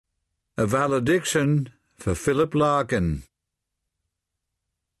A valediction for Philip Larkin.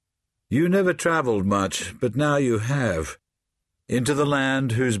 You never travelled much, but now you have, into the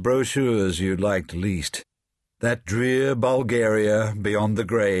land whose brochures you liked least, that drear Bulgaria beyond the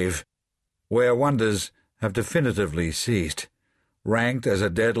grave, where wonders have definitively ceased, ranked as a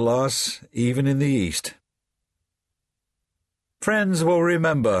dead loss even in the East. Friends will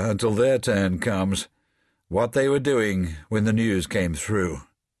remember until their turn comes what they were doing when the news came through.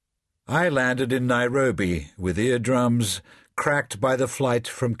 I landed in Nairobi with eardrums cracked by the flight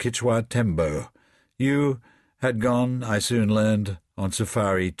from Kichwa Tembo. You had gone, I soon learned, on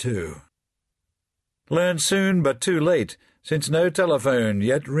safari too. Learned soon, but too late, since no telephone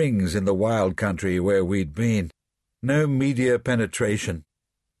yet rings in the wild country where we'd been. No media penetration.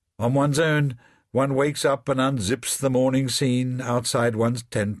 On one's own, one wakes up and unzips the morning scene outside one's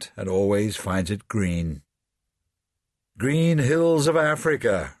tent and always finds it green. "Green hills of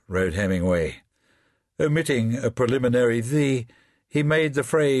Africa," wrote Hemingway. Omitting a preliminary "the," he made the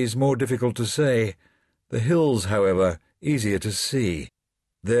phrase more difficult to say. The hills, however, easier to see,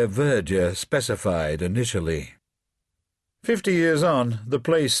 their verdure specified initially. 50 years on, the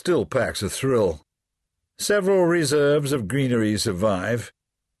place still packs a thrill. Several reserves of greenery survive,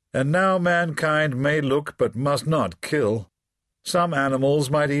 and now mankind may look but must not kill. Some animals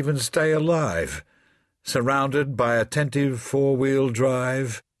might even stay alive, surrounded by attentive four-wheel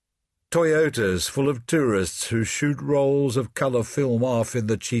drive, Toyotas full of tourists who shoot rolls of colour film off in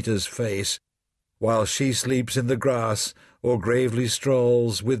the cheetah's face, while she sleeps in the grass or gravely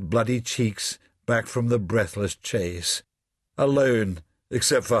strolls with bloody cheeks back from the breathless chase, alone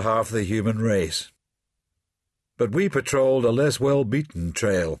except for half the human race. But we patrolled a less well-beaten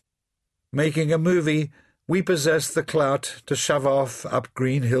trail. Making a movie, we possessed the clout to shove off up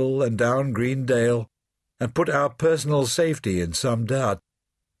Green Hill and down Green Dale and put our personal safety in some doubt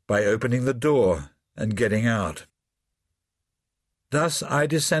by opening the door and getting out. Thus I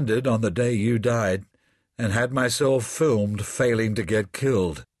descended on the day you died and had myself filmed failing to get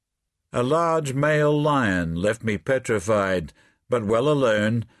killed. A large male lion left me petrified, but well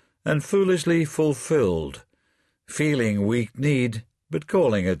alone and foolishly fulfilled, feeling weak-kneed, but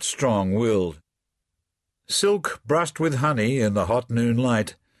calling it strong-willed. Silk brushed with honey in the hot noon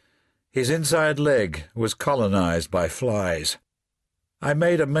light. His inside leg was colonized by flies. I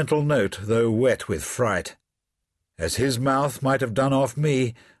made a mental note, though wet with fright. As his mouth might have done off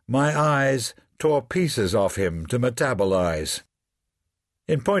me, my eyes tore pieces off him to metabolize.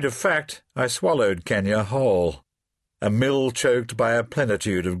 In point of fact, I swallowed Kenya whole, a mill choked by a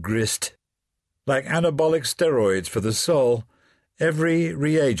plenitude of grist. Like anabolic steroids for the soul, every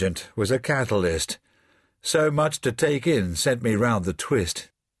reagent was a catalyst. So much to take in sent me round the twist.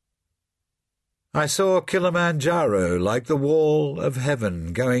 I saw Kilimanjaro like the wall of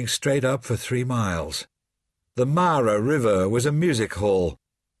heaven going straight up for 3 miles. The Mara River was a music hall,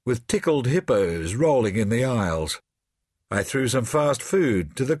 with tickled hippos rolling in the aisles. I threw some fast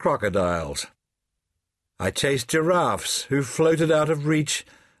food to the crocodiles. I chased giraffes who floated out of reach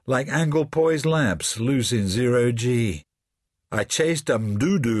like angle-poised lamps loose in 0G. I chased a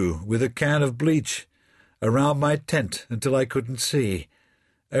mdudu with a can of bleach around my tent until I couldn't see.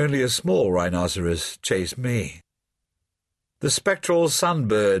 Only a small rhinoceros chased me. The spectral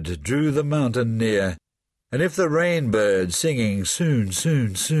sunbird drew the mountain near, and if the rainbird singing soon,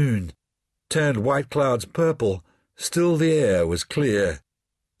 soon, soon turned white clouds purple, still the air was clear.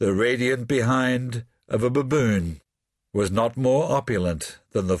 The radiant behind of a baboon was not more opulent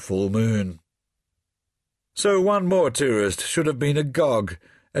than the full moon. So one more tourist should have been agog,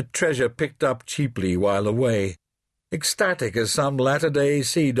 a treasure picked up cheaply while away, ecstatic as some latter-day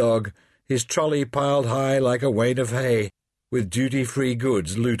sea-dog, his trolley piled high like a wain of hay, with duty-free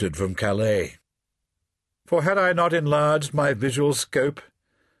goods looted from Calais. For had I not enlarged my visual scope,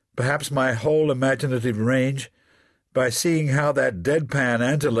 perhaps my whole imaginative range, by seeing how that deadpan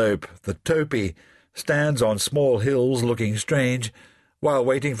antelope, the topi, stands on small hills looking strange, while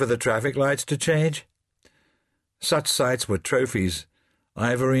waiting for the traffic lights to change? Such sights were trophies,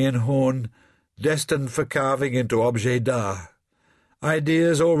 ivory and horn, destined for carving into objets d'art.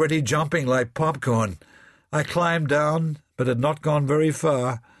 Ideas already jumping like popcorn. I climbed down, but had not gone very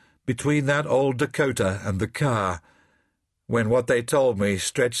far, between that old Dakota and the car, when what they told me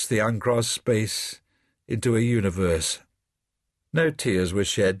stretched the uncrossed space into a universe. No tears were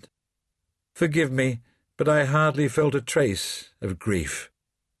shed. Forgive me, but I hardly felt a trace of grief.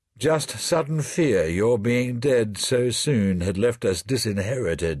 Just sudden fear your being dead so soon had left us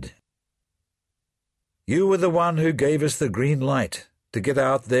disinherited. You were the one who gave us the green light to get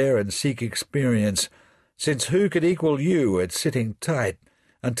out there and seek experience, since who could equal you at sitting tight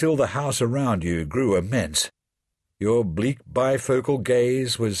until the house around you grew immense. Your bleak bifocal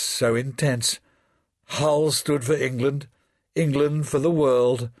gaze was so intense. Hull stood for England, England for the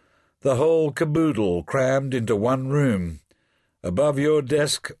world, the whole caboodle crammed into one room. Above your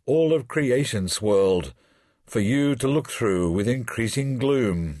desk all of creation swirled, for you to look through with increasing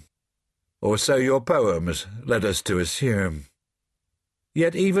gloom. Or so your poems led us to assume.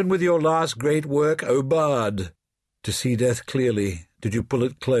 Yet even with your last great work, O Bard, to see death clearly, did you pull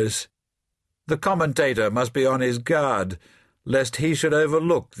it close? The commentator must be on his guard, lest he should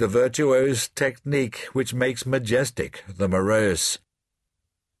overlook the virtuose technique which makes majestic the morose.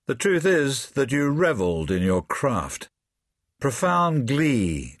 The truth is that you revelled in your craft. Profound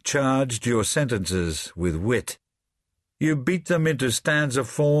glee charged your sentences with wit. You beat them into stanza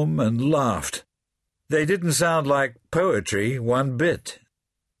form and laughed. They didn't sound like poetry one bit,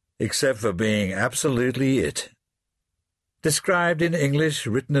 except for being absolutely it. Described in English,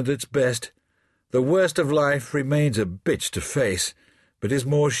 written at its best, the worst of life remains a bitch to face, but is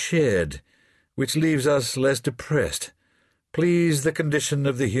more shared, which leaves us less depressed. Please the condition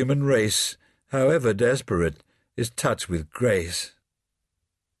of the human race, however desperate, is touched with grace.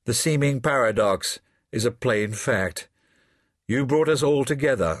 The seeming paradox is a plain fact. You brought us all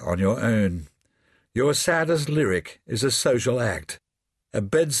together on your own. Your saddest lyric is a social act. A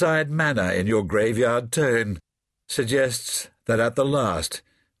bedside manner in your graveyard tone suggests that at the last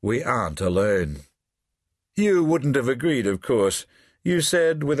we aren't alone. You wouldn't have agreed, of course. You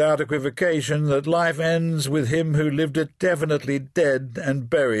said without equivocation that life ends with him who lived it definitely dead and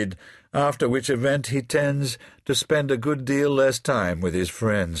buried, after which event he tends to spend a good deal less time with his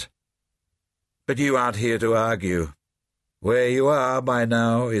friends. But you aren't here to argue. Where you are by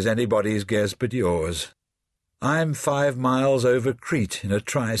now is anybody's guess but yours. I'm 5 miles over Crete in a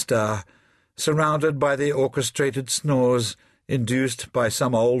TriStar, surrounded by the orchestrated snores induced by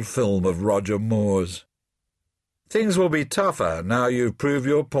some old film of Roger Moore's. Things will be tougher now you've proved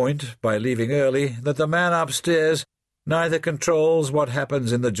your point by leaving early that the man upstairs neither controls what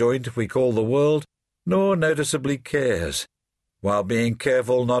happens in the joint we call the world, nor noticeably cares. While being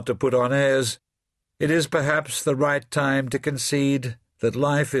careful not to put on airs, it is perhaps the right time to concede that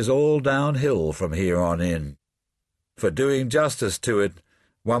life is all downhill from here on in. For doing justice to it,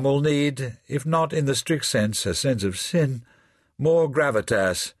 one will need, if not in the strict sense a sense of sin, more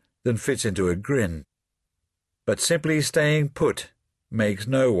gravitas than fits into a grin. But simply staying put makes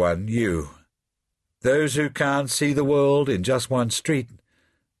no one you. Those who can't see the world in just one street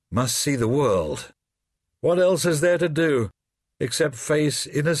must see the world. What else is there to do except face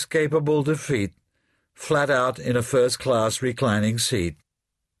inescapable defeat, flat out in a first-class reclining seat?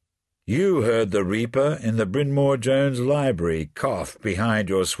 You heard the Reaper in the Bryn Mawr Jones library cough behind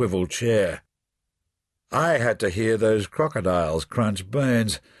your swivel chair. I had to hear those crocodiles crunch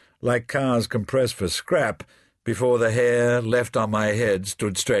bones like cars compressed for scrap before the hair left on my head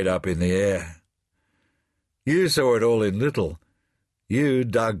stood straight up in the air. You saw it all in little. You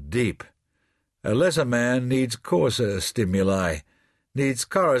dug deep. A lesser man needs coarser stimuli, needs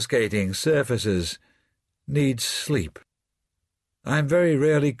coruscating surfaces, needs sleep. I'm very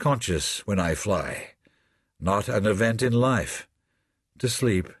rarely conscious when I fly. Not an event in life. To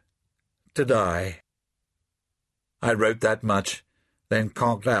sleep. To die. I wrote that much, then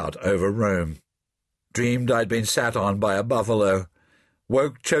conked out over Rome. Dreamed I'd been sat on by a buffalo,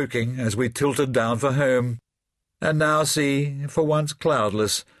 woke choking as we tilted down for home, and now see, for once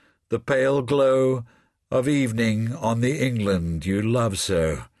cloudless, the pale glow of evening on the England you love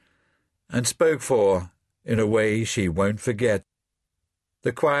so, and spoke for in a way she won't forget.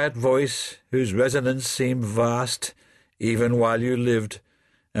 The quiet voice whose resonance seemed vast even while you lived,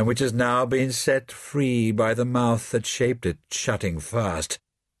 and which has now been set free by the mouth that shaped it shutting fast,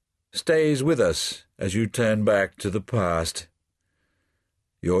 stays with us as you turn back to the past.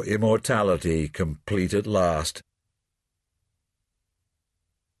 Your immortality complete at last.